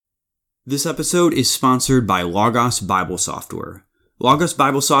This episode is sponsored by Logos Bible Software. Logos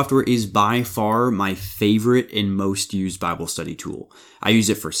Bible Software is by far my favorite and most used Bible study tool. I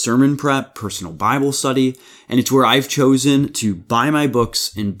use it for sermon prep, personal Bible study, and it's where I've chosen to buy my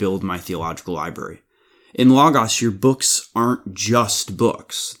books and build my theological library. In Logos, your books aren't just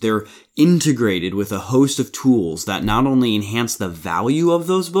books. They're integrated with a host of tools that not only enhance the value of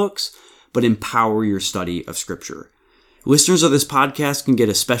those books, but empower your study of Scripture. Listeners of this podcast can get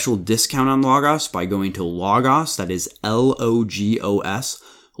a special discount on Logos by going to Logos, that is Logos,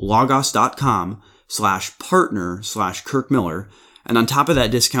 logos.com/partner/Kirk Miller. And on top of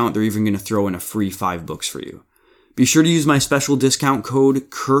that discount, they're even going to throw in a free 5 books for you. Be sure to use my special discount code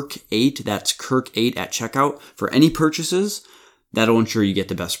KIRK8, that's KIRK8 at checkout for any purchases. That'll ensure you get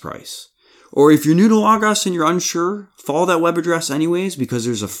the best price. Or if you're new to Logos and you're unsure, follow that web address anyways because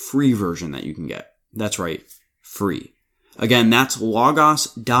there's a free version that you can get. That's right, free. Again, that's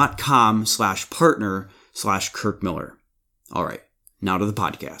logos.com/partner/Kirk Miller. All right, now to the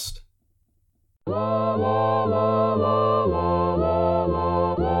podcast.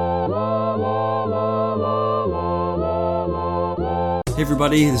 Hey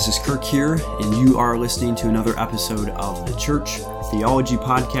everybody, this is Kirk here, and you are listening to another episode of The Church Theology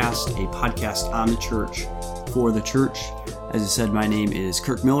Podcast, a podcast on the church, for the church. As I said, my name is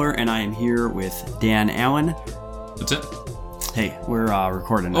Kirk Miller, and I am here with Dan Allen. That's it? Hey, we're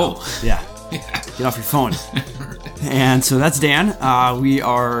recording now. Oh. Yeah. Get off your phone. And so that's Dan. We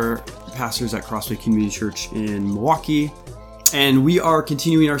are pastors at Crossway Community Church in Milwaukee. And we are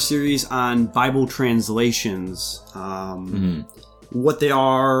continuing our series on Bible translations. What they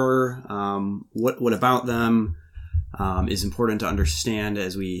are, what about them is important to understand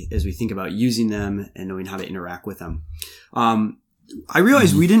as we think about using them and knowing how to interact with them. I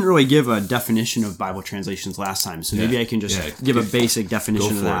realized we didn't really give a definition of Bible translations last time, so maybe I can just give a basic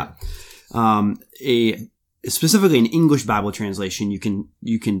definition of that. Specifically an English Bible translation, you can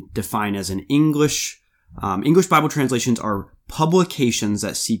define as an English Bible translations are publications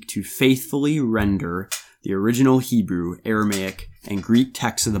that seek to faithfully render the original Hebrew, Aramaic, and Greek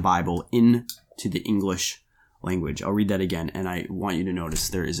texts of the Bible into the English language. I'll read that again, and I want you to notice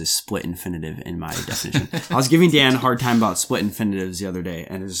there is a split infinitive in my definition. I was giving Dan a hard time about split infinitives the other day,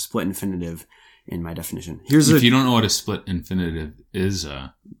 and there's a split infinitive in my definition. If you don't know what a split infinitive is,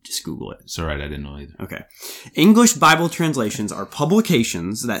 just Google it. It's all right, I didn't know either. Okay. English Bible translations are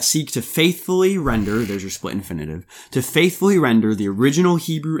publications that seek to faithfully render, there's your split infinitive, to faithfully render the original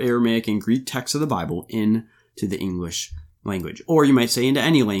Hebrew, Aramaic, and Greek texts of the Bible into the English language. Or you might say into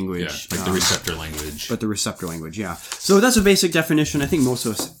any language. Yeah, like the receptor language. But the receptor language, yeah. So that's a basic definition. I think most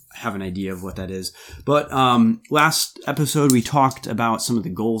of us have an idea of what that is. But last episode, we talked about some of the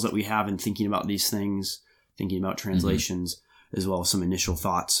goals that we have in thinking about these things, thinking about translations, as well as some initial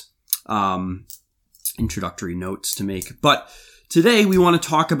thoughts, introductory notes to make. But today, we want to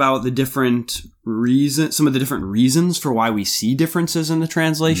talk about some of the different reasons for why we see differences in the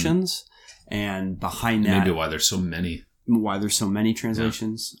translations, and behind that, maybe why there's so many. Why there's so many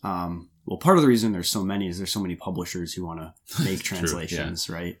translations. Yeah. Well, part of the reason there's so many is there's so many publishers who want to make translations,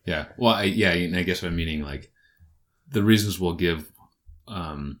 True, yeah. right? Yeah. Well, and I guess what I'm meaning, like, the reasons we'll give,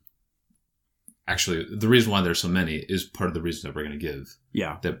 actually, the reason why there's so many is part of the reason that we're going to give.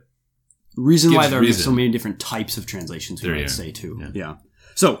 Yeah. The reason why there are so many different types of translations, we might say, too. Yeah.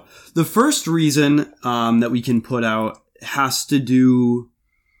 So, the first reason that we can put out has to do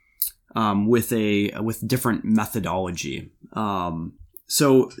with different methodology.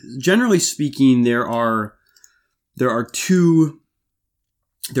 So generally speaking, there are two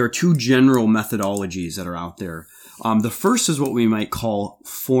general methodologies that are out there. The first is what we might call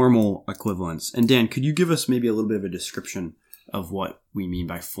formal equivalence. And Dan, could you give us maybe a little bit of a description of what we mean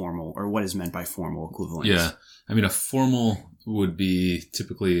by formal, or what is meant by formal equivalence? Yeah. I mean, a formal would be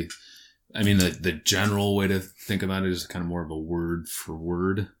typically, the general way to think about it is kind of more of a word for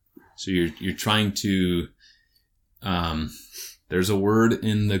word. So you're trying to, there's a word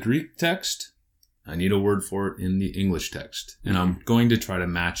in the Greek text. I need a word for it in the English text. And I'm going to try to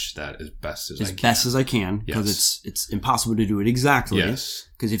match that as best as I can. As best as I can, because it's impossible to do it exactly. Yes.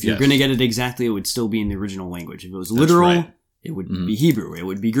 Because if you're going to get it exactly, it would still be in the original language. If it was literal, it would be Hebrew. It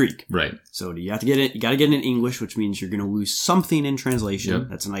would be Greek. Right. So you got to get it in English, which means you're going to lose something in translation.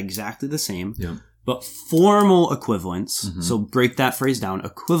 That's not exactly the same. Yep. But formal equivalence, so break that phrase down.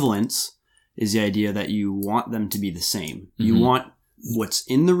 Equivalence is the idea that you want them to be the same. You want what's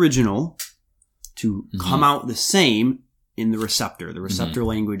in the original to come out the same in the receptor. The receptor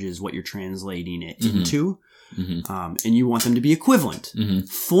language is what you're translating it into. And you want them to be equivalent.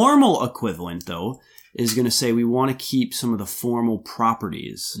 Formal equivalent, though, is going to say we want to keep some of the formal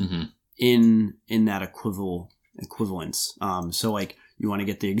properties in that equivalence. So like you want to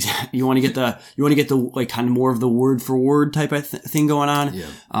get the like kind of more of the word for word type of thing going on.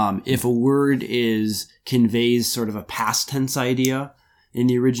 Yeah. If a word conveys sort of a past tense idea in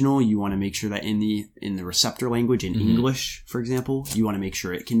the original, you want to make sure that in the receptor language, in English, for example, you want to make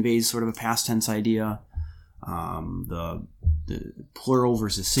sure it conveys sort of a past tense idea. The plural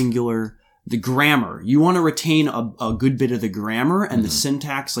versus singular. The grammar, you want to retain a good bit of the grammar and the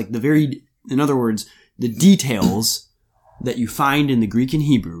syntax, like in other words, the details that you find in the Greek and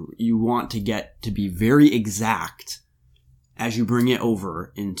Hebrew, you want to get to be very exact as you bring it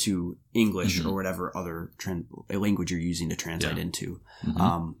over into English or whatever other language you're using to translate into.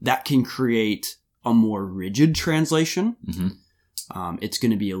 That can create a more rigid translation. It's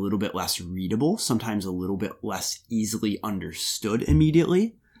going to be a little bit less readable, sometimes a little bit less easily understood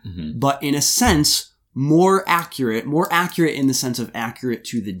immediately, but in a sense, more accurate in the sense of accurate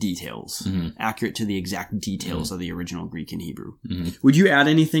to the details, accurate to the exact details of the original Greek and Hebrew. Would you add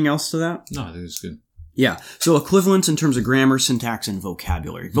anything else to that? No, I think it's good. Yeah. So equivalence in terms of grammar, syntax, and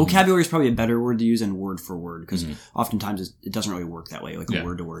vocabulary. Vocabulary is probably a better word to use than word for word because oftentimes it doesn't really work that way, like a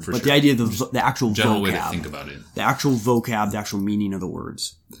word to word. But the idea of the actual general vocab, way to think about it, the actual vocab, the actual meaning of the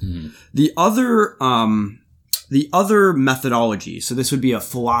words. The other methodology, so this would be a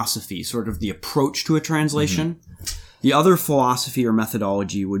philosophy, sort of the approach to a translation. The other philosophy or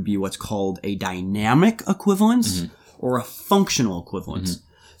methodology would be what's called a dynamic equivalence or a functional equivalence.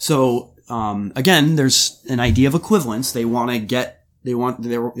 So, again, there's an idea of equivalence. They want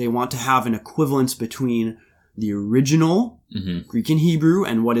to have an equivalence between the original Greek and Hebrew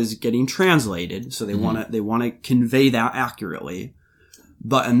and what is getting translated. So they want to convey that accurately.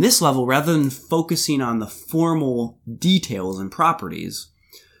 But on this level, rather than focusing on the formal details and properties,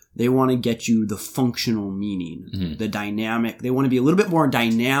 they want to get you the functional meaning, the dynamic. They want to be a little bit more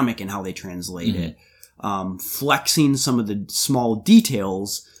dynamic in how they translate it, flexing some of the small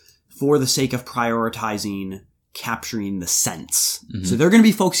details for the sake of prioritizing capturing the sense. So they're going to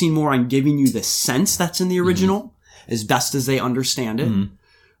be focusing more on giving you the sense that's in the original as best as they understand it.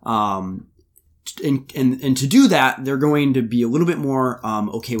 And to do that, they're going to be a little bit more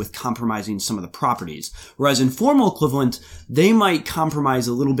okay with compromising some of the properties. Whereas in formal equivalent, they might compromise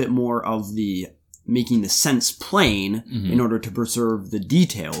a little bit more of the making the sense plain in order to preserve the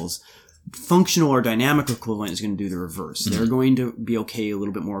details. Functional or dynamic equivalent is going to do the reverse. They're going to be okay a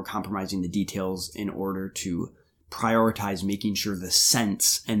little bit more compromising the details in order to prioritize making sure the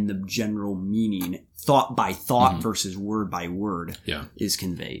sense and the general meaning, thought by thought versus word by word, is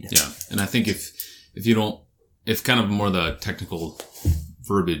conveyed. Yeah. And I think if kind of more the technical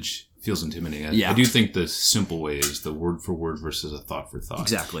verbiage feels intimidating, I do think the simple way is the word for word versus a thought for thought.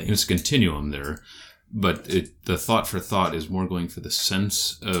 Exactly. And it's a continuum there, but the thought for thought is more going for the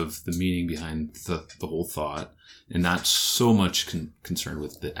sense of the meaning behind the whole thought, and not so much concerned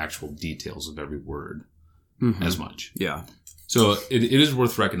with the actual details of every word. As much. Yeah. So it is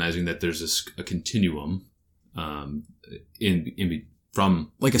worth recognizing that there's a continuum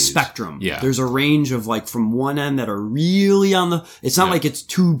from like a spectrum. Yeah. There's a range of like from one end that are really on the, it's not like it's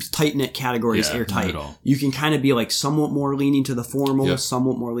two tight knit categories airtight. Not at all. You can kind of be like somewhat more leaning to the formal,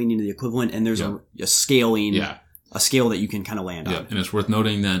 somewhat more leaning to the equivalent, and there's a scaling. Yeah. A scale that you can kind of land on. And it's worth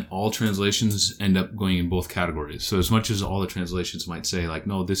noting that all translations end up going in both categories. So as much as all the translations might say, like,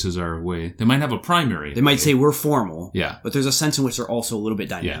 no, this is our way, they might have a primary. They might say we're formal. Yeah. But there's a sense in which they're also a little bit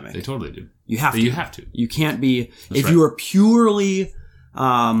dynamic. Yeah, they totally do. You have to. You have to. You can't be, you are purely,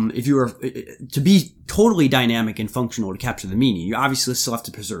 if you are, to be totally dynamic and functional to capture the meaning, you obviously still have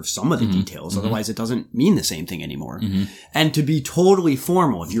to preserve some of the details. Otherwise it doesn't mean the same thing anymore. And to be totally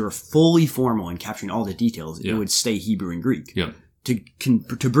formal, if you're fully formal in capturing all the details, it would stay Hebrew and Greek. Yeah.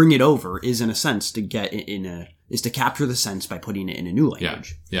 To bring it over is in a sense to get it is to capture the sense by putting it in a new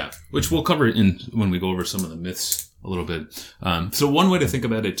language. Yeah. Which we'll cover when we go over some of the myths a little bit. So one way to think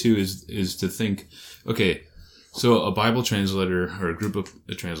about it too is to think, okay, so a Bible translator or a group of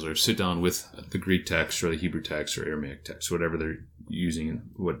translators sit down with the Greek text or the Hebrew text or Aramaic text, whatever they're using and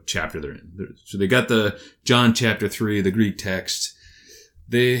what chapter they're in. So they got the John chapter 3, the Greek text.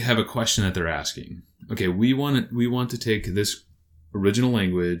 They have a question that they're asking. Okay, we want to take this original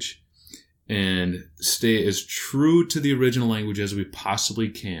language and stay as true to the original language as we possibly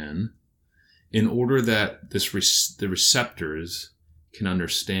can in order that the receptors can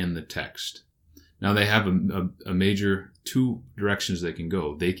understand the text. Now they have a major two directions they can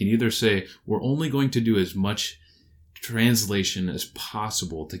go. They can either say, we're only going to do as much translation as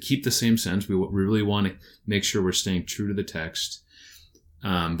possible to keep the same sense. We really want to make sure we're staying true to the text.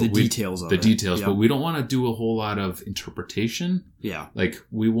 But the details of it. details, Yep. but we don't want to do a whole lot of interpretation. Yeah. Like,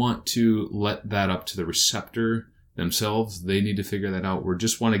 we want to let that up to the receptor themselves. They need to figure that out. We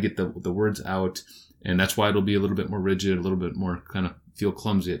just want to get the words out, and that's why it'll be a little bit more rigid, a little bit more kind of feel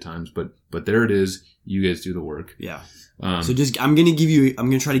clumsy at times. But there it is. You guys do the work. Yeah. So I'm going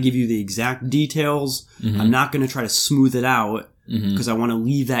to try to give you the exact details. Mm-hmm. I'm not going to try to smooth it out because I want to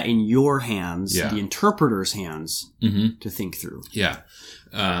leave that in your hands, the interpreter's hands, to think through. Yeah.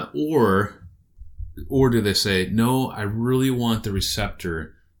 Or do they say, no, I really want the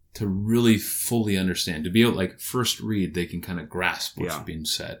receptor to really fully understand, to be able, like, first read, they can kind of grasp what's being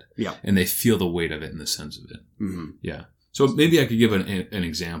said. Yeah. And they feel the weight of it and the sense of it. Mm-hmm. Yeah. So maybe I could give an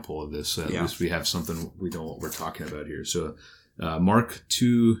example of this. At least we have something, we know what we're talking about here. So Mark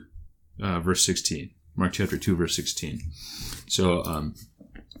 2, verse 16. Mark chapter 2, verse 16. So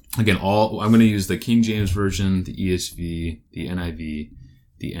again, I'm going to use the King James Version, the ESV, the NIV,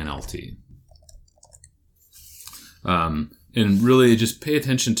 the NLT. And really just pay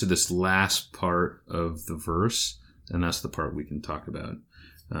attention to this last part of the verse, and that's the part we can talk about.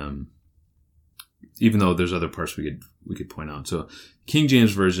 Even though there's other parts we could point out. So King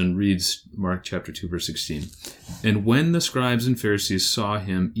James Version reads Mark chapter 2, verse 16. And when the scribes and Pharisees saw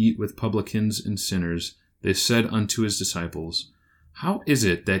him eat with publicans and sinners, they said unto his disciples, How is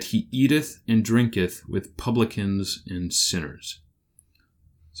it that he eateth and drinketh with publicans and sinners?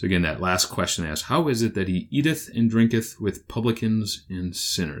 So again, that last question they asked, how is it that he eateth and drinketh with publicans and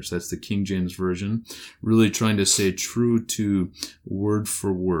sinners? That's the King James Version, really trying to say true to word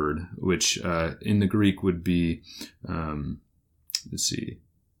for word, which in the Greek would be, let's see,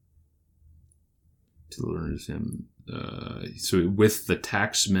 to learn him. So with the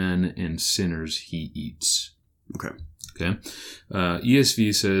taxmen and sinners he eats. Okay.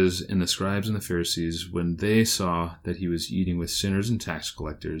 ESV says, and the scribes and the Pharisees, when they saw that he was eating with sinners and tax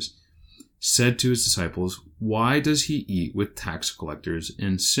collectors, said to his disciples, Why does he eat with tax collectors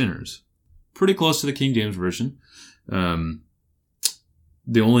and sinners? Pretty close to the King James Version. The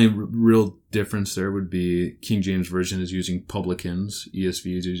only real difference there would be King James Version is using publicans,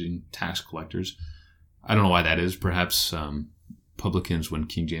 ESV is using tax collectors. I don't know why that is. Perhaps publicans, when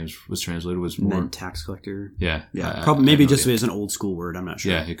King James was translated, was more tax collector. Yeah. Probably maybe just as an old school word. I'm not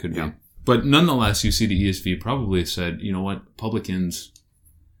sure. Yeah, it could be. But nonetheless, you see the ESV probably said, you know what, publicans,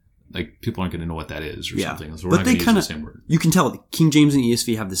 like, people aren't going to know what that is or something. So we're not going to use the same word. You can tell King James and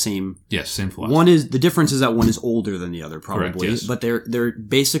ESV have the same. Yes, same philosophy. The difference is that one is older than the other, probably. Correct, yes. But they're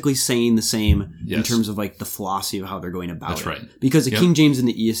basically saying the same in terms of, like, the philosophy of how they're going about it. That's right. Because the King James and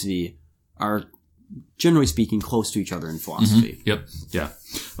the ESV are, generally speaking, close to each other in philosophy. Mm-hmm. Yep. Yeah.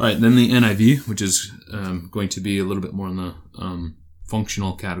 All right. Then the NIV, which is going to be a little bit more in the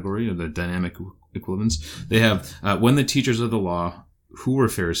functional category, or the dynamic equivalence. They have, when the teachers of the law, who were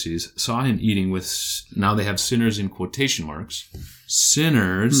Pharisees, saw him eating with, now they have sinners in quotation marks,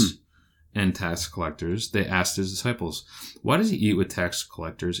 sinners and tax collectors, they asked his disciples, why does he eat with tax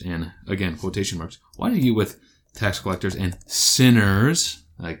collectors and, again, quotation marks, why do you eat with tax collectors and sinners?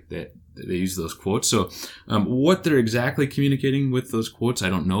 Like that. They use those quotes. So what they're exactly communicating with those quotes, I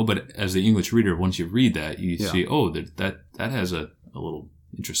don't know. But as the English reader, once you read that, you see, that has a little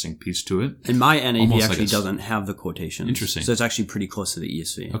interesting piece to it. And my NIV actually doesn't have the quotations. Interesting. So it's actually pretty close to the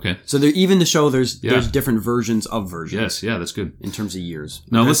ESV. Okay. So even to show there's different versions of versions. Yes, yeah, that's good. In terms of years.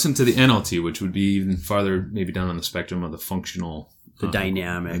 Now listen to the NLT, which would be even farther maybe down on the spectrum of the functional. The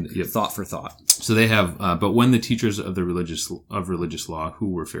dynamic, thought for thought. So they have, but when the teachers of religious law, who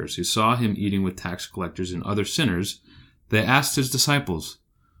were Pharisees, saw him eating with tax collectors and other sinners, they asked his disciples,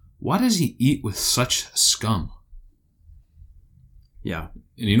 why does he eat with such scum? Yeah.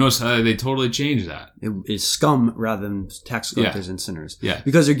 And you notice how they totally changed that. It is scum rather than tax collectors and sinners. Yeah.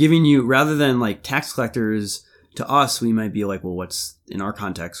 Because they're giving you, rather than like tax collectors, to us, we might be like, well, what's, in our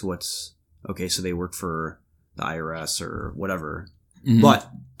context, okay, so they work for the IRS or whatever. Mm-hmm. But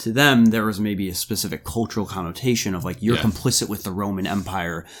to them, there was maybe a specific cultural connotation of like, you're complicit with the Roman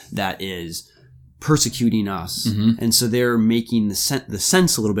Empire that is persecuting us. Mm-hmm. And so they're making the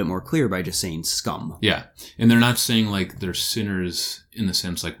sense a little bit more clear by just saying scum. Yeah. And they're not saying like they're sinners in the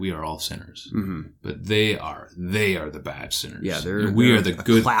sense like we are all sinners. Mm-hmm. But they are the bad sinners. Yeah. We are the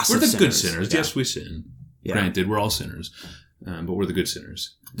good. We're the good sinners. Yeah. Yes, we sin. Yeah. Granted, we're all sinners. But we're the good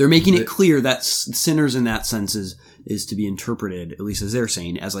sinners. They're making it clear that sinners in that sense is to be interpreted, at least as they're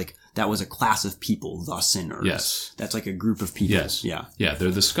saying, as like that was a class of people, the sinners. Yes. That's like a group of people. Yes. Yeah. Yeah,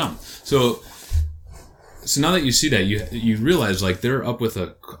 they're the scum. So now that you see that, you realize like they're up with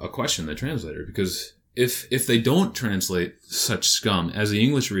a question, the translator, because if they don't translate such scum as the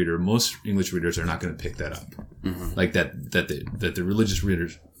English reader, most English readers are not going to pick that up. Mm-hmm. Like that the religious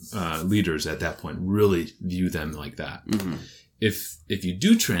readers, leaders at that point really view them like that. Mm-hmm. If you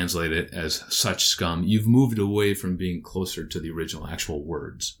do translate it as such scum, you've moved away from being closer to the original actual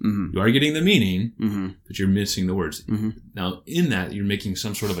words. Mm-hmm. You are getting the meaning, mm-hmm. but you're missing the words. Mm-hmm. Now, in that, you're making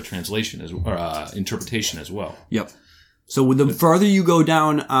some sort of a translation or interpretation as well. Yep. So the further you go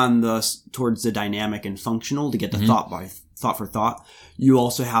down on towards the dynamic and functional to get the mm-hmm. thought for thought, you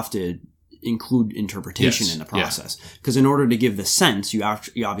also have to include interpretation in the process. Because in order to give the sense, you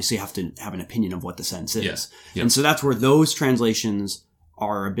obviously have to have an opinion of what the sense is. Yes. Yep. And so that's where those translations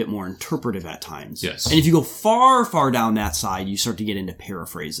are a bit more interpretive at times. Yes. And if you go far, far down that side, you start to get into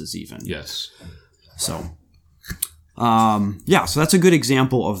paraphrases even. Yes. So... so that's a good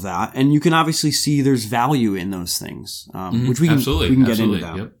example of that. And you can obviously see there's value in those things, which we can get into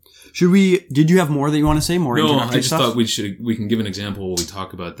that. Yep. Did you have more that you want to say? More? No, I just thought we can give an example while we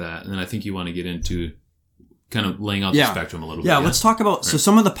talk about that. And then I think you want to get into kind of laying out the spectrum a little bit. Yeah, let's talk about, so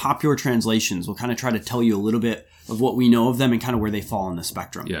some of the popular translations, we'll kind of try to tell you a little bit of what we know of them and kind of where they fall in the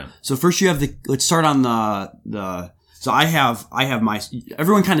spectrum. Yeah. So first you have let's start on so I have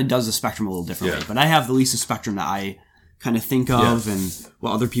everyone kind of does the spectrum a little differently, but I have the Lisa spectrum that I kind of think of and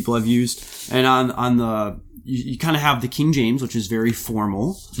what other people have used. And you kind of have the King James, which is very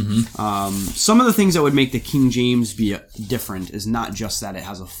formal. Mm-hmm. Some of the things that would make the King James be different is not just that it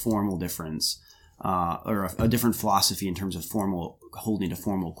has a formal difference, or a different philosophy in terms of holding to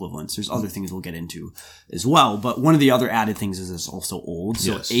formal equivalence. There's other things we'll get into as well. But one of the other added things is it's also old.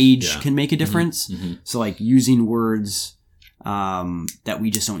 So age can make a difference. Mm-hmm. So like using words, that we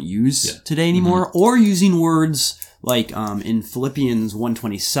just don't use today anymore, mm-hmm. or using words like, in Philippians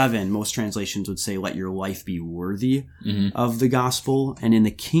 1:27, most translations would say, let your life be worthy mm-hmm. of the gospel. And in the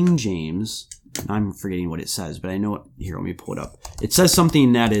King James, I'm forgetting what it says, but I know it. Here, let me pull it up. It says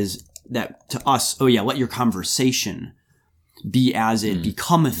something that to us, let your conversation be as it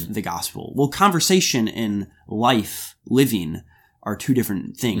becometh the gospel. Well, conversation and life, living, are two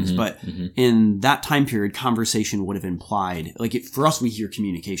different things. Mm-hmm, but in that time period, conversation would have implied, for us, we hear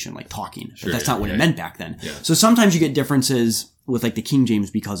communication, like talking. But that's not what it meant back then. Yeah. So sometimes you get differences with the King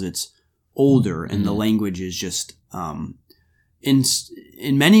James because it's older and the language is just, in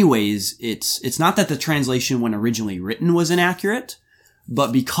many ways, it's not that the translation when originally written was inaccurate,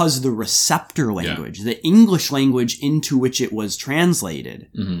 but because the receptor language, the English language into which it was translated,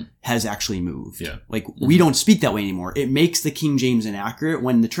 has actually moved. Yeah. We don't speak that way anymore. It makes the King James inaccurate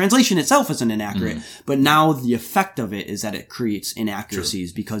when the translation itself isn't inaccurate, but now the effect of it is that it creates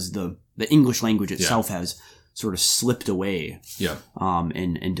inaccuracies because the English language itself has sort of slipped away. Yeah.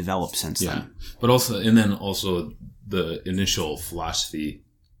 And developed since then. But also the initial philosophy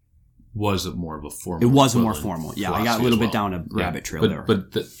was more of a formal. It was more formal. Yeah, I got a little bit down a rabbit trail there.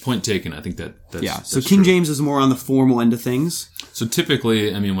 But the point taken, I think that's so King James is more on the formal end of things. So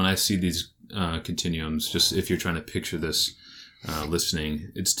typically, I mean, when I see these continuums, just if you're trying to picture this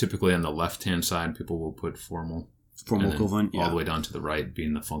listening, it's typically on the left-hand side, people will put formal equivalent, all the way down to the right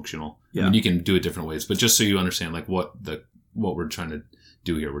being the functional. Yeah. I mean, you can do it different ways, but just so you understand, what we're trying to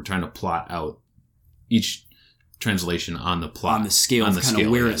do here, we're trying to plot out each translation on the plot, on the scale,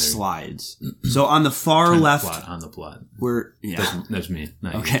 where it slides. So on the far left, on the plot, that's me.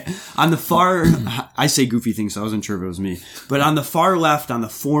 Okay, on the far, I say goofy things, so I wasn't sure if it was me. But on the far left, on the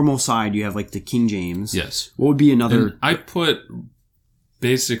formal side, you have the King James. Yes. What would be another? And I put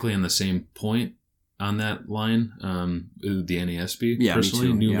basically on the same point on that line, the NASB,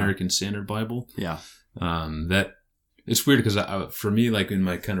 personally, New American Standard Bible. Yeah. That it's weird because for me, in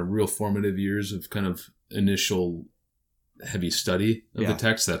my kind of real formative years of kind of initial heavy study of the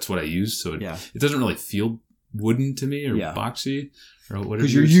text, that's what I use. So it doesn't really feel wooden to me or boxy or whatever.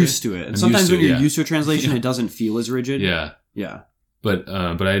 Because you're used to it. And sometimes when you're used to a translation, it doesn't feel as rigid. Yeah. Yeah. But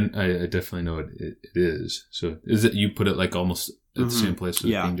I definitely know it is. So is it, you put it almost at the same place as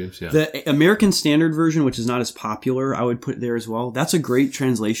King James? Yeah. The American Standard Version, which is not as popular, I would put there as well. That's a great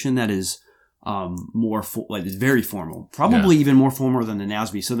translation that is more it's very formal, probably even more formal than the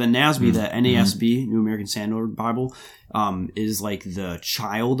NASB. So the NASB, the NASB, New American Standard Bible, is the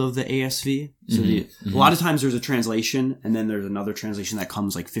child of the ASV. So a lot of times there's a translation and then there's another translation that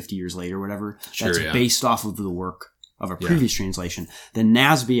comes 50 years later or whatever. That's based off of the work of a previous translation. The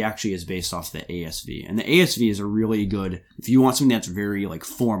NASB actually is based off the ASV, and the ASV is a really good, if you want something that's very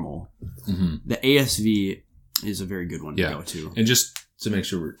formal, the ASV is a very good one to go to. And just to make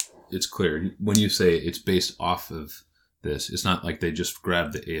sure it's clear, when you say it's based off of this, it's not like they just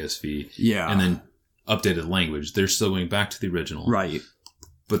grabbed the ASV and then updated language. They're still going back to the original. Right.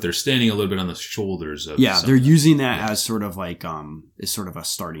 but they're standing a little bit on the shoulders of. Yeah, some they're of them. using that as sort of like is sort of a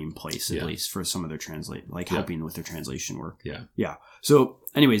starting place at Yeah. least for some of their Yeah. helping with their translation work. Yeah. Yeah. So,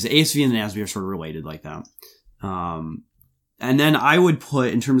 anyways, the ASV and the NASB are sort of related like that. And then I would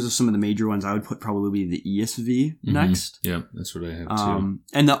put, in terms of some of the major ones, I would put probably the ESV next. Yeah, that's what I have too.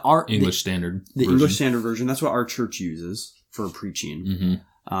 And the English Standard. the version. English Standard Version. That's what our church uses for preaching.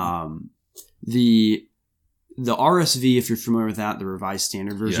 Mm-hmm. The RSV, if you're familiar with that, the Revised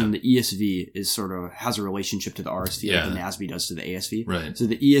Standard Version, the ESV is sort of has a relationship to the RSV like the NASB does to the ASV. Right. So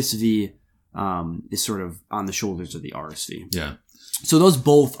the ESV is sort of on the shoulders of the RSV. Yeah. So those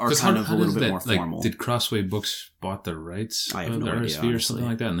both are 'Cause kind how of a little does bit that, more formal. Did Crossway Books bought the rights I have of no the idea, RSV or honestly. something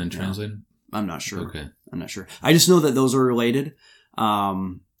like that and then translated? I'm not sure. Okay. I'm not sure. I just know that those are related.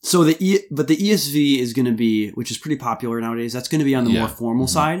 So but the ESV is going to be, which is pretty popular nowadays. That's going to be on the more formal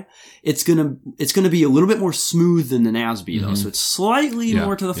side. It's going to be a little bit more smooth than the NASB though. So it's slightly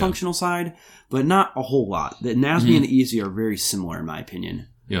more to the functional side, but not a whole lot. The NASB and the ESV are very similar in my opinion.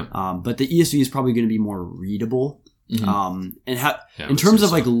 Yeah. But the ESV is probably going to be more readable. In terms of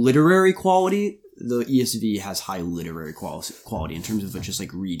so. like literary quality, the ESV has high literary quality in terms of just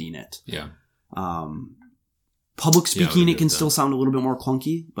like reading it. Yeah. Public speaking, agree it can with still that. sound a little bit more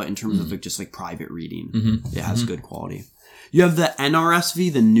clunky, but in terms of like just like private reading, it has Mm-hmm. good quality. You have the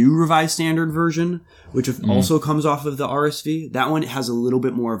NRSV, the New Revised Standard Version, which also comes off of the RSV. That one has a little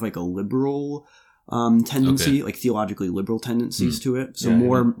bit more of like a liberal tendency, like theologically liberal tendencies to it. So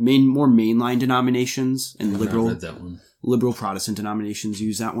more mainline denominations and I've read that one. liberal Protestant denominations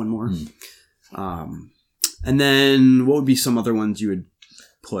use that one more. And then what would be some other ones you would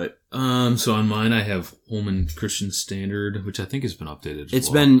put? So on mine, I have Holman Christian Standard, which I think has been updated.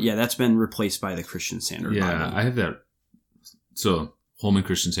 That's been replaced by the Christian Standard Yeah, Bible. I have that. So Holman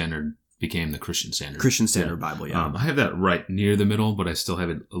Christian Standard became the Christian Standard. Christian Standard Bible, yeah. I have that right near the middle, but I still have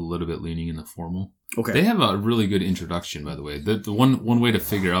it a little bit leaning in the formal. Okay. They have a really good introduction, by the way. The one way to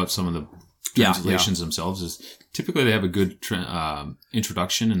figure out some of the translations themselves is typically they have a good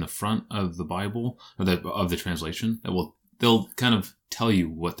introduction in the front of the Bible or of the translation they'll kind of tell you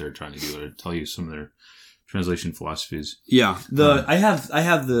what they're trying to do or tell you some of their translation philosophies. Yeah. I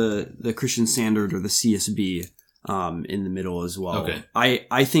have the Christian Standard or the CSB in the middle as well. Okay.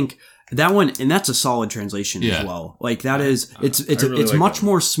 I think that one, and that's a solid translation as well. Like that is it's really like much that.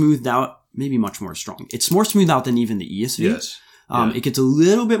 more smoothed out, maybe much more strong. It's more smoothed out than even the ESV. Yes. It gets a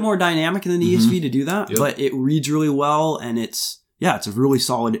little bit more dynamic than the ESV to do that, but it reads really well, and it's a really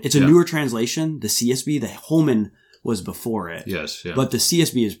solid. It's a newer translation. The CSB, the Holman was before it. Yes. Yeah. But the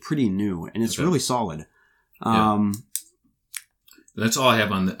CSB is pretty new, and it's really solid. That's all I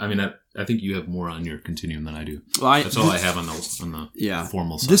have on I think you have more on your continuum than I do. That's all I have on the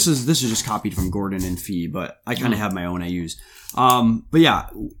formal side. This is just copied from Gordon and Fee, but I kind of have my own I use. But yeah,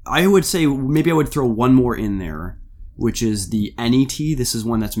 I would say maybe I would throw one more in there, which is the NET. This is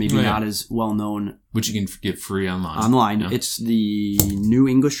one that's maybe not as well known. Which you can get free online. Yeah. It's the New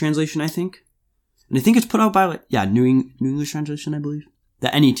English Translation, I think. And I think it's put out by New English Translation, I believe. The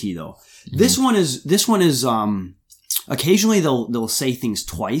NET though. This one is occasionally they'll say things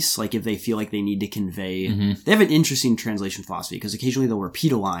twice, like if they feel like they need to convey. They have an interesting translation philosophy because occasionally they'll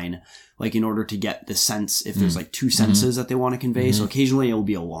repeat a line, like in order to get the sense if there's like two senses that they want to convey. So occasionally it will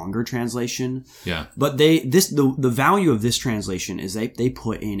be a longer translation. Yeah. But the value of this translation is they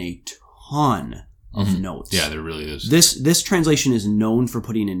put in a ton of notes. Yeah, there really is. This translation is known for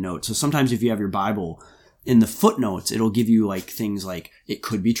putting in notes. So sometimes if you have your Bible, in the footnotes, it'll give you like things like it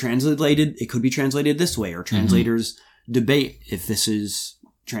could be translated this way, or translators debate if this is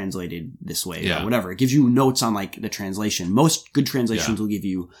translated this way or whatever. It gives you notes on like the translation. Most good translations will give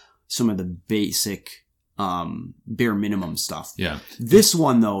you some of the basic bare minimum stuff. Yeah. This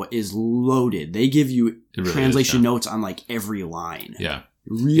one though is loaded. They give you really translation notes on like every line. Yeah.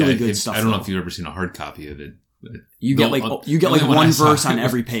 Really good stuff. I don't know if you've ever seen a hard copy of it. You get like one verse on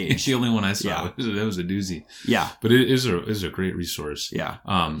every page. The only one I saw. That was a doozy. Yeah. But it is a great resource. Yeah.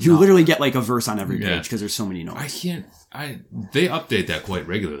 You literally get like a verse on every page Yeah. because there's so many notes. They update that quite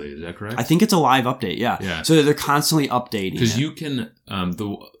regularly. Is that correct? I think it's a live update. Yeah. Yeah. So they're constantly updating. Because you can,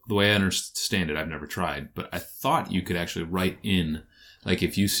 the way I understand it, I've never tried, but I thought you could actually write in, like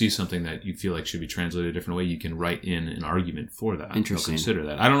if you see something that you feel like should be translated a different way, you can write in an argument for that. Interesting. They'll consider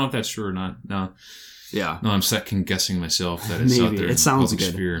that. I don't know if that's true or not. No. Yeah. No, I'm second guessing myself that it's out Maybe. there. It sounds in the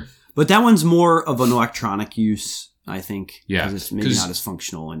public good. sphere. But that one's more of an electronic use, I think. Yeah. Because it's maybe not as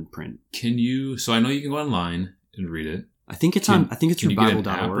functional in print. So I know you can go online and read it. I think it's through Can you get an Bible.org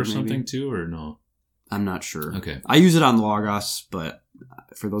app or something maybe. too, or no? I'm not sure. Okay. I use it on Logos, but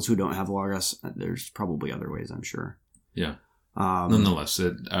for those who don't have Logos, there's probably other ways, I'm sure. Yeah. Nonetheless,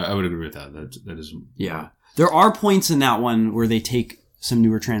 I would agree with that. That is. Yeah. There are points in that one where they take some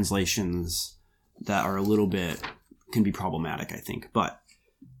newer translations that are a little bit, can be problematic, I think. But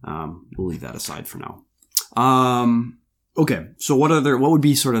we'll leave that aside for now. Okay. So what would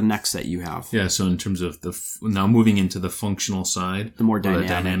be sort of next that you have? Yeah. So in terms of now moving into the functional side, the more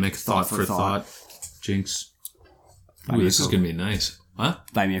dynamic thought for thought. Jinx. Ooh, this is going to be nice. Huh?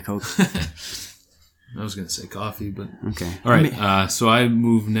 Buy me a Coke. I was going to say coffee, but... Okay. All right. So I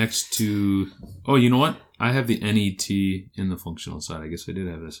move next to... Oh, you know what? I have the NET in the functional side. I guess I did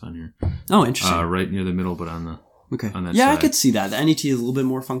have this on here. Oh, interesting. Right near the middle, but on the... Okay. On that yeah, side. I could see that. The NET is a little bit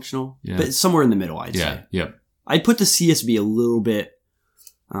more functional. Yeah. But it's somewhere in the middle, I'd say. Yeah. I'd put the CSB a little bit...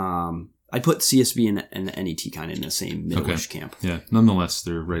 I'd put CSB and the NET kind of in the same middle-ish camp. Yeah. Nonetheless,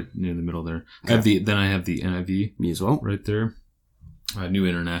 they're right near the middle there. Okay. Then I have the NIV. Me as well. Right there. New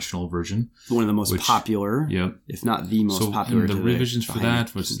International Version. One of the most popular. Yep. If not the most popular. The revisions for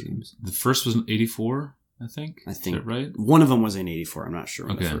that was... The first was in 84, I think. Is that right? One of them was in 84. I'm not sure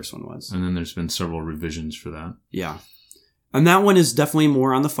what the first one was. And then there's been several revisions for that. Yeah. And that one is definitely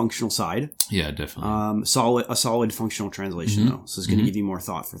more on the functional side. Yeah, definitely. A solid functional translation, though. So it's going to give you more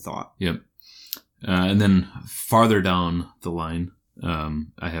thought for thought. Yep. And then farther down the line,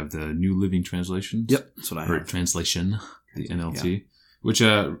 I have the New Living Translation. Yep, that's what I have. Or translation, the NLT, which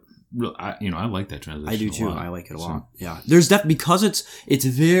I like that translation. I do too. I like it a lot. So. Yeah, there's because it's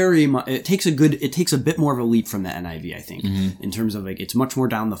very much. It takes a bit more of a leap from the NIV, I think, in terms of it's much more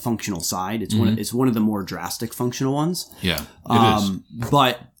down the functional side. It's one of the more drastic functional ones. Yeah, it is.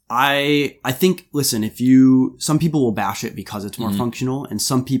 But I think some people will bash it because it's more functional, and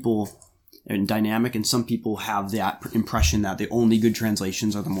some people and dynamic, and some people have that impression that the only good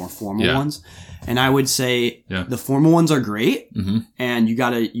translations are the more formal ones. And I would say the formal ones are great, and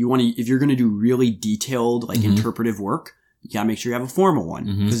if you're going to do really detailed, interpretive work, you got to make sure you have a formal one,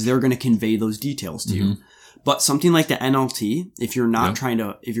 because they're going to convey those details to you. But something like the NLT, if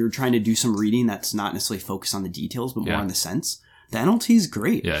you're trying to do some reading that's not necessarily focused on the details, but more on the sense, the NLT is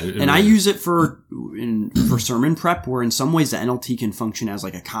great. Yeah, and I use it for sermon prep, where in some ways the NLT can function as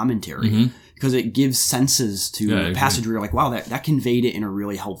like a commentary, because it gives senses to a passage where you're like, wow, that conveyed it in a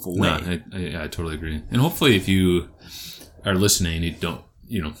really helpful way. I totally agree. And hopefully if you are listening,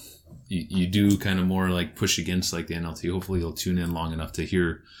 you do kind of more like push against like the NLT. Hopefully you'll tune in long enough to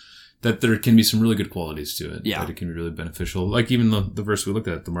hear that there can be some really good qualities to it. Yeah. That it can be really beneficial. Like even the verse we looked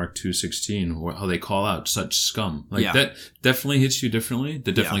at, the Mark 2:16, how they call out such scum. That definitely hits you differently.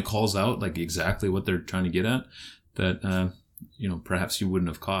 That definitely calls out like exactly what they're trying to get at. That, perhaps you wouldn't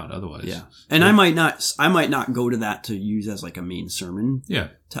have caught otherwise. Yeah. And I might not go to that to use as like a main sermon. Yeah.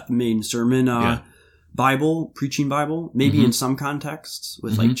 Bible, preaching Bible, maybe in some contexts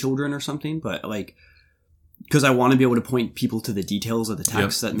with like children or something, but like, because I want to be able to point people to the details of the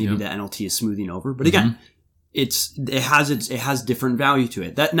text that maybe the NLT is smoothing over. But again, it has different value to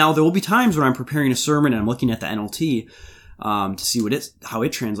it. That now there will be times when I'm preparing a sermon and I'm looking at the NLT to see how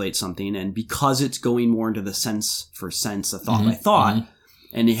it translates something, and because it's going more into the sense for sense, a thought by thought,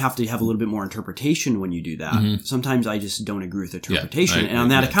 and you have to have a little bit more interpretation when you do that. Sometimes I just don't agree with interpretation, and on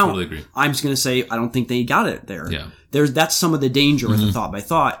that account, totally I'm just going to say I don't think they got it there. Yeah, that's some of the danger with the thought by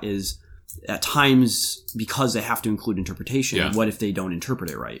thought is. At times, because they have to include interpretation, what if they don't interpret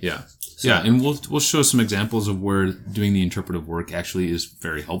it right? Yeah. So, and we'll show some examples of where doing the interpretive work actually is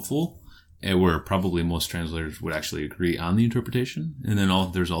very helpful, and where probably most translators would actually agree on the interpretation. And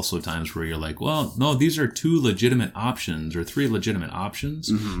then there's also times where you're like, well, no, these are 2 legitimate options or 3 legitimate options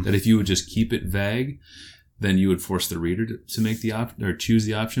that if you would just keep it vague, then you would force the reader to make the option or choose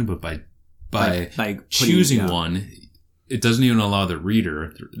the option. But by choosing one, it doesn't even allow the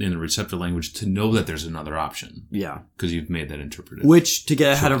reader in the receptor language to know that there's another option. Yeah. Because you've made that interpretive. Which, to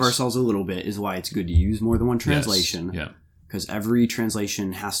get ahead of ourselves a little bit, is why it's good to use more than one translation. Yes. Yeah. Because every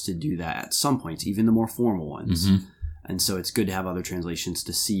translation has to do that at some points, even the more formal ones. And so it's good to have other translations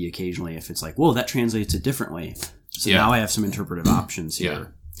to see occasionally if it's like, whoa, that translates it differently. So now I have some interpretive options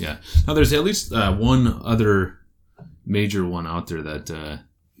here. Yeah. Now there's at least one other major one out there that...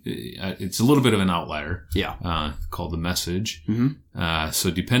 it's a little bit of an outlier. Yeah. Called the Message.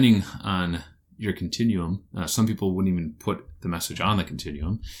 So depending on your continuum, some people wouldn't even put the Message on the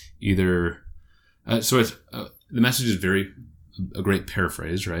continuum. Either, the Message is a great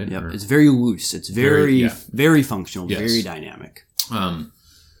paraphrase, right? Yeah. It's very loose. It's very functional, very dynamic.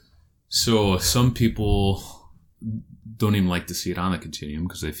 So some people don't even like to see it on the continuum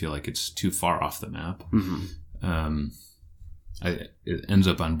because they feel like it's too far off the map. It ends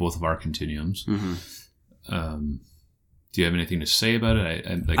up on both of our continuums. Do you have anything to say about it?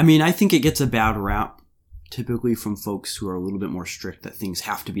 I mean, I think it gets a bad rap typically from folks who are a little bit more strict that things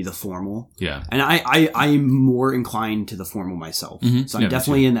have to be the formal. Yeah. And I'm more inclined to the formal myself. So I'm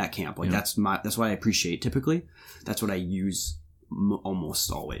definitely in that camp. Like that's what I appreciate typically. That's what I use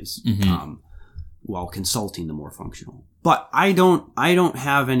almost always. While consulting the more functional. But I don't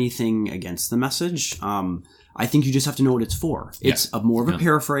have anything against the message. I think you just have to know what it's for. It's more of a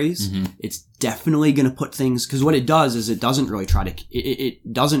paraphrase. It's definitely going to put things, because what it does is it doesn't really try to,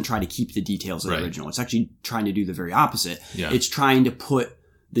 it doesn't try to keep the details of the original. It's actually trying to do the very opposite. It's trying to put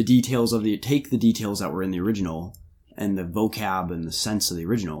the details take the details that were in the original and the vocab and the sense of the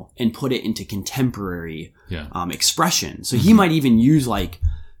original and put it into contemporary expression. So he might even use like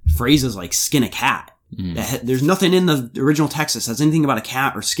phrases like skin a cat. There's nothing in the original text that says anything about a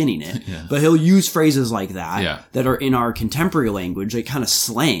cat or skinning it, but he'll use phrases like that that are in our contemporary language, like kind of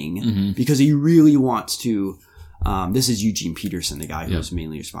slang, because he really wants to. This is Eugene Peterson, the guy who's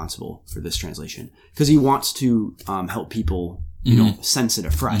mainly responsible for this translation, because he wants to help people, sense it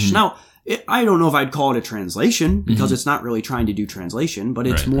afresh. Now, I don't know if I'd call it a translation because it's not really trying to do translation, but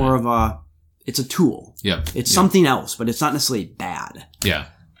it's more of it's a tool. It's something else, but it's not necessarily bad. Yeah.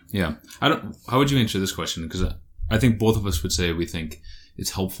 How would you answer this question? Because I think both of us would say we think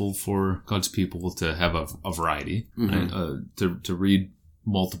it's helpful for God's people to have a variety, right? To read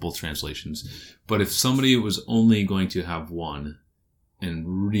multiple translations. But if somebody was only going to have one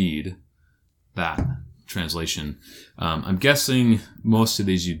and read that translation, I'm guessing most of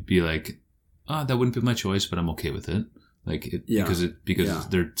these you'd be like, that wouldn't be my choice, but I'm okay with it. Because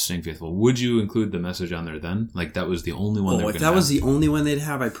they're staying faithful. Would you include the message on there then? Like that was the only one. If that was the only one they'd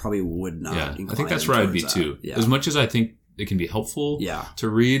have, I probably would not. Yeah, I think that's where I'd be too. As much as I think it can be helpful to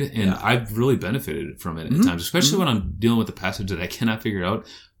read, and I've really benefited from it at times, especially when I'm dealing with a passage that I cannot figure out.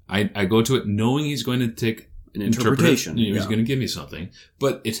 I go to it knowing he's going to take an interpretation. He's going to give me something,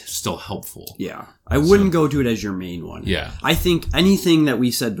 but it's still helpful. Yeah, I wouldn't go to it as your main one. Yeah, I think anything that we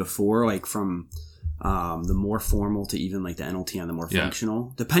said before, like from the more formal to even like the NLT on the more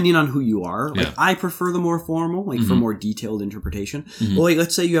functional, depending on who you are. Like I prefer the more formal, like for more detailed interpretation. Well, like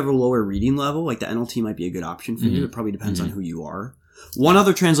let's say you have a lower reading level, like the NLT might be a good option for you. It probably depends on who you are. One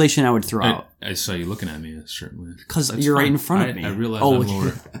other translation I would throw out. I saw you looking at me a certain way. Because you're right in front of me. I realize I'm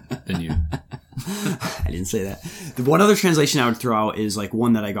lower than you. I didn't say that. The one other translation I would throw out is like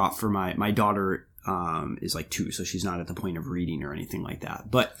one that I got for my daughter. Is like 2, so she's not at the point of reading or anything like that.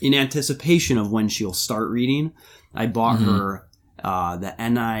 But in anticipation of when she'll start reading, I bought her the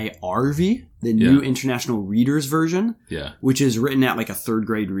NIRV, the New International Readers Version, which is written at like a 3rd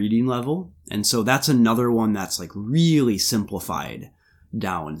grade reading level. And so that's another one that's like really simplified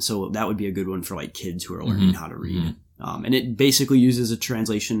down. So that would be a good one for like kids who are learning how to read. And it basically uses a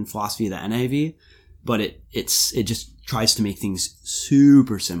translation philosophy of the NIV, but it just tries to make things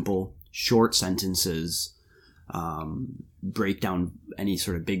super simple. Short sentences, break down any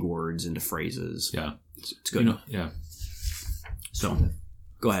sort of big words into phrases. Yeah. It's good. So,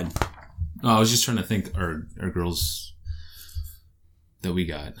 go ahead. I was just trying to think our girls that we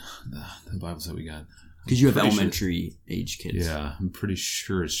got, the Bibles that we got. Because you have elementary age kids. Yeah, I'm pretty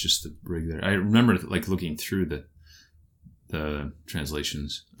sure it's just the regular. I remember like looking through the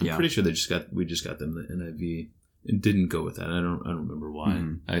translations. I'm pretty sure we just got them the NIV. It didn't go with that. I don't remember why.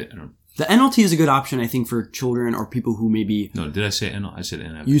 I don't. The NLT is a good option, I think, for children or people who maybe. No, did I say NLT? I said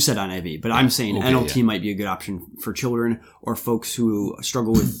NIV. You said NIV, but I'm saying NLT might be a good option for children or folks who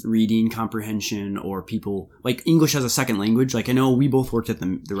struggle with reading comprehension, or people like English as a second language. Like I know we both worked at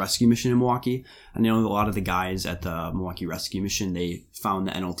the rescue mission in Milwaukee. I know a lot of the guys at the Milwaukee Rescue Mission, they found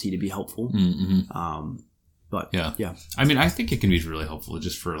the NLT to be helpful. But yeah. I mean, I think it can be really helpful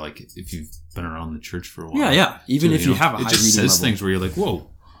just for like if you've been around the church for a while. Yeah. Even if you have a high reading level. It just says things where you're like, whoa.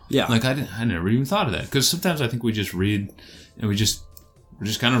 Yeah. Like I never even thought of that. Because sometimes I think we just read and we're just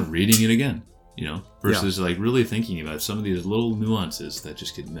kind of reading it again, versus like really thinking about some of these little nuances that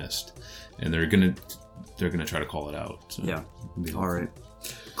just get missed, and they're gonna try to call it out. So all right.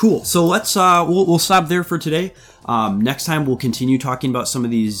 Cool. So let's we'll stop there for today. Next time we'll continue talking about some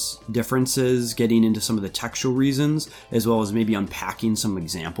of these differences, getting into some of the textual reasons, as well as maybe unpacking some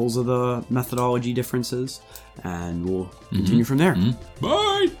examples of the methodology differences, and we'll continue from there.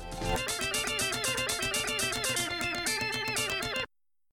 Bye.